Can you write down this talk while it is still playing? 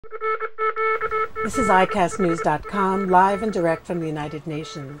This is iCastNews.com, live and direct from the United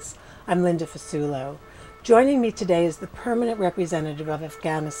Nations. I'm Linda FASULO. Joining me today is the permanent representative of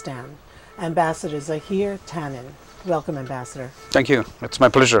Afghanistan, Ambassador Zahir TANIN. Welcome, Ambassador. Thank you. It's my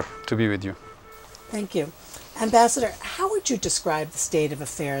pleasure to be with you. Thank you. Ambassador, how would you describe the state of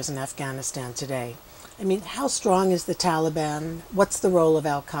affairs in Afghanistan today? I mean, how strong is the Taliban? What's the role of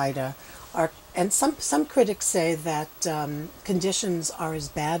Al-Qaeda? And some critics say that conditions are as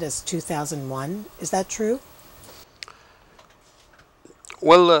bad as 2001. Is that true?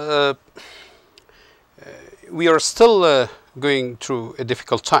 Well, we are still going through a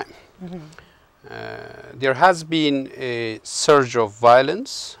difficult time. There has been a surge of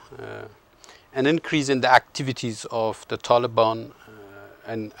violence, an increase in the activities of the Taliban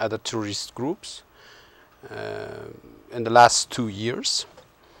and other terrorist groups in the last 2 years.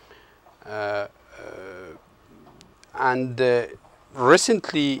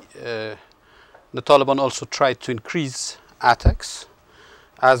 Recently, the Taliban also tried to increase attacks,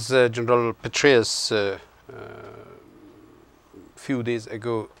 as General Petraeus few days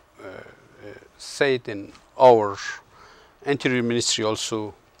ago said, in our Interior Ministry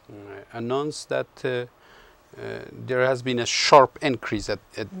also announced that there has been a sharp increase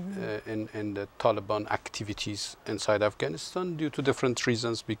in the Taliban activities inside Afghanistan due to different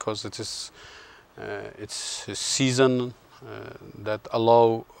reasons, because it's a season that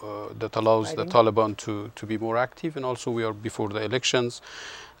allows the Taliban to be more active, and also we are before the elections,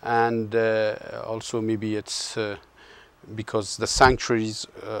 and also maybe it's because the sanctuaries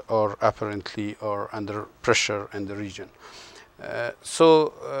are apparently under pressure in the region.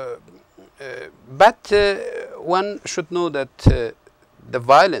 But one should know that the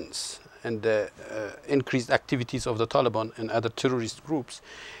violence and the increased activities of the Taliban and other terrorist groups,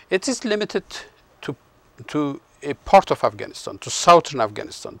 it is limited to a part of Afghanistan, to southern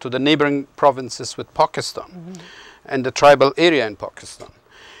Afghanistan, to the neighboring provinces with Pakistan and the tribal area in Pakistan.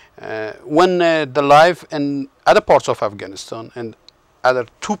 When the life in other parts of Afghanistan and other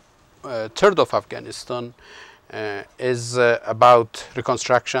two-thirds of Afghanistan is about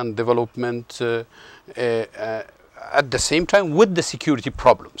reconstruction, development, at the same time with the security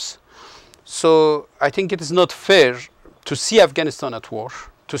problems. So I think it is not fair to see Afghanistan at war,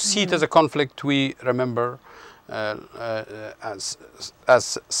 to see it as a conflict we remember as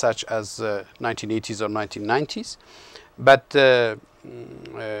such as 1980s or 1990s. But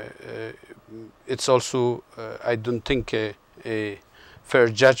it's also, I don't think, a fair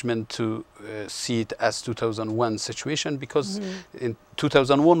judgment to see it as 2001 situation, because in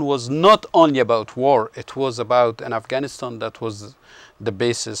 2001 was not only about war, it was about an Afghanistan that was the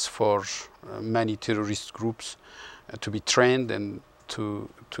basis for many terrorist groups to be trained and to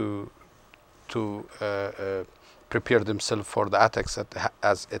prepare themselves for the attacks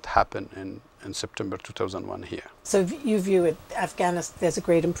as it happened in September 2001 here. So you view it, Afghanistan, there's a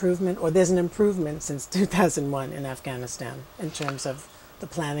great improvement, or there's an improvement since 2001 in Afghanistan in terms of the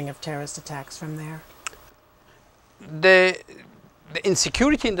planning of terrorist attacks from there? The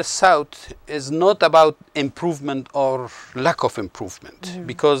insecurity in the south is not about improvement or lack of improvement,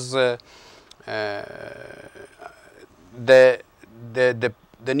 because the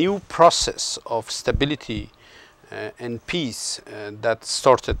new process of stability and peace that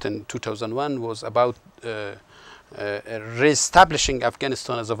started in 2001 was about re-establishing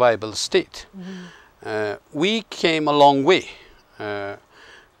Afghanistan as a viable state. We came a long way.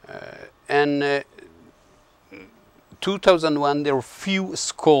 In 2001, there were few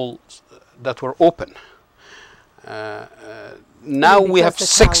schools that were open. Now we have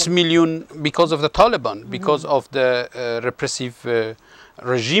 6 million because of the Taliban, because of the repressive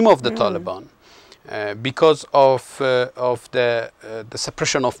regime of the Taliban, because of the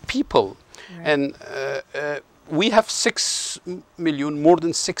suppression of people, and we have 6 million, more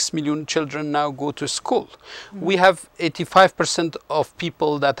than 6 million children now go to school. We have 85% of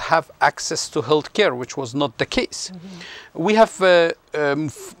people that have access to health care, which was not the case. We have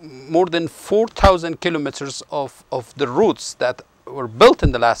more than 4,000 kilometers of the roads that were built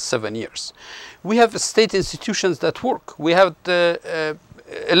in the last 7 years. We have state institutions that work. We have the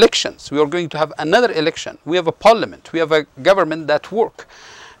elections. We are going to have another election. We have a parliament. We have a government that work.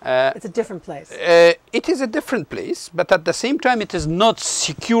 It's a different place. It is a different place, but at the same time, it is not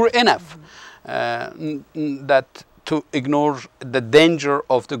secure enough that to ignore the danger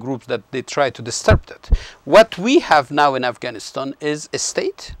of the groups that they try to disturb that. What we have now in Afghanistan is a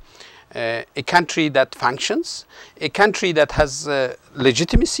state, a country that functions, a country that has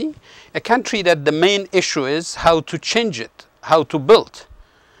legitimacy, a country that the main issue is how to change it, how to build.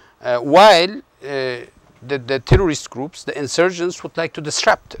 While the terrorist groups, the insurgents, would like to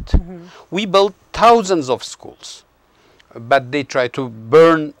disrupt it. We built thousands of schools, but they try to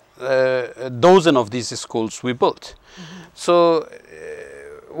burn a dozen of these schools we built. So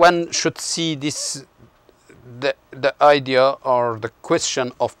one should see this, the idea or the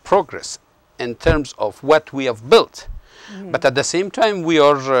question of progress in terms of what we have built. But at the same time, we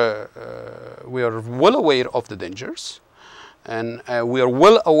are well aware of the dangers, and we are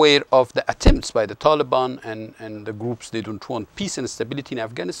well aware of the attempts by the Taliban and the groups they don't want peace and stability in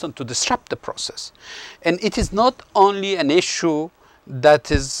Afghanistan to disrupt the process. And it is not only an issue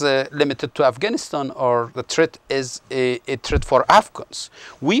that is limited to Afghanistan, or the threat is a threat for Afghans.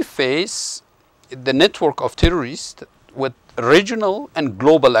 We face the network of terrorists with regional and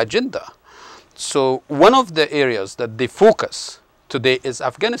global agenda. So one of the areas that they focus today is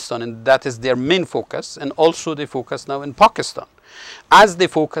Afghanistan, and that is their main focus, and also they focus now in Pakistan, as they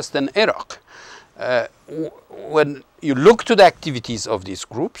focused in Iraq. When you look to the activities of these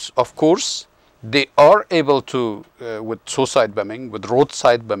groups, of course, they are able to, with suicide bombing, with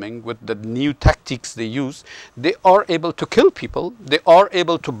roadside bombing, with the new tactics they use, they are able to kill people, they are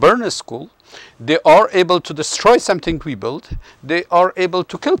able to burn a school, they are able to destroy something we built, they are able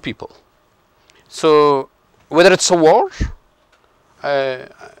to kill people. So whether it's a war,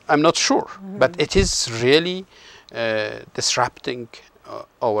 I'm not sure, but it is really disrupting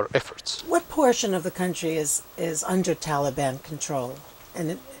our efforts. What portion of the country is under Taliban control?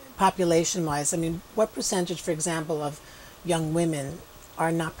 And population-wise, I mean, what percentage, for example, of young women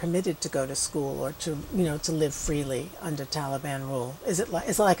are not permitted to go to school or to, you know, to live freely under Taliban rule? Is it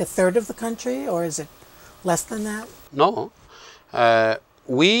like a third of the country, or is it less than that? No,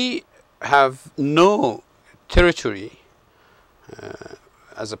 we have no territory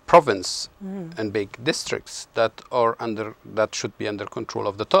as a province and big districts that should be under control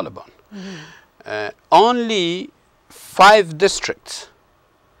of the Taliban. Only 5 districts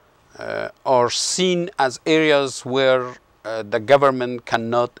are seen as areas where the government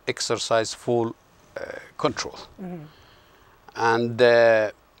cannot exercise full control. And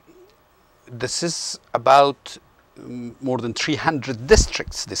this is about more than 300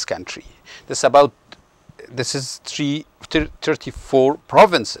 districts, this country. This is 34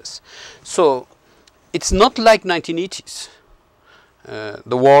 provinces. So it's not like 1980s,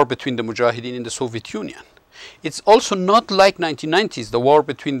 the war between the Mujahideen and the Soviet Union. It's also not like 1990s, the war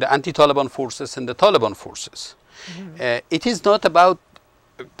between the anti-Taliban forces and the Taliban forces. It is not about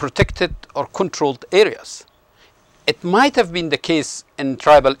protected or controlled areas. It might have been the case in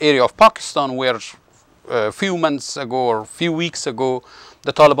tribal area of Pakistan, where a few months ago or a few weeks ago,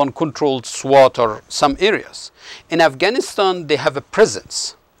 the Taliban controlled Swat or some areas. In Afghanistan, they have a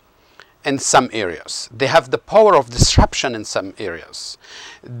presence in some areas. They have the power of disruption in some areas.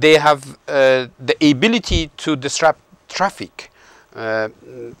 They have the ability to disrupt traffic,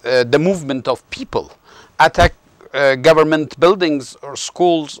 the movement of people, attack government buildings or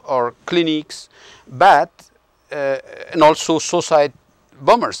schools or clinics, but and also suicide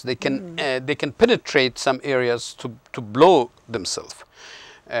bombers. They can penetrate some areas to blow themselves.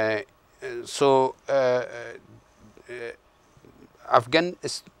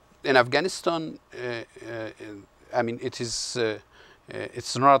 In Afghanistan, I mean, it's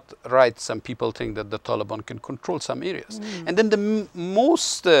not right. Some people think that the Taliban can control some areas. And then the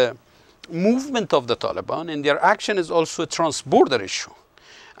most movement of the Taliban in their action is also a trans-border issue.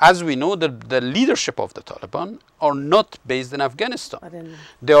 As we know, the leadership of the Taliban are not based in Afghanistan.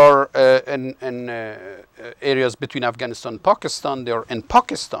 They are in areas between Afghanistan and Pakistan. They are in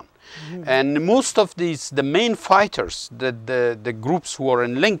Pakistan. And most of the main fighters, the groups who are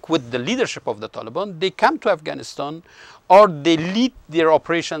in link with the leadership of the Taliban, they come to Afghanistan, or they lead their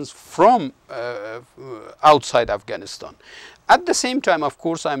operations from outside Afghanistan. At the same time, of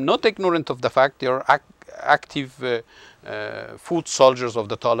course, I'm not ignorant of the fact they are active foot soldiers of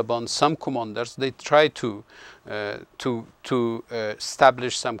the Taliban. Some commanders, they try to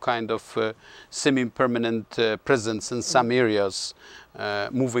establish some kind of semi-permanent presence in some areas,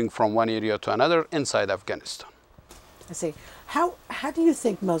 moving from one area to another inside Afghanistan. I see. How do you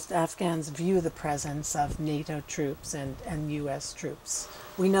think most Afghans view the presence of NATO troops and U.S. troops?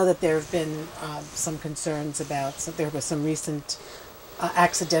 We know that there have been some concerns about, there were some recent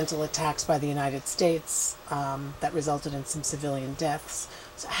accidental attacks by the United States that resulted in some civilian deaths.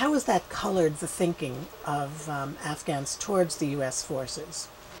 So how has that colored the thinking of Afghans towards the U.S. forces?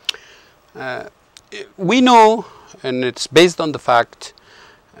 We know, and it's based on the fact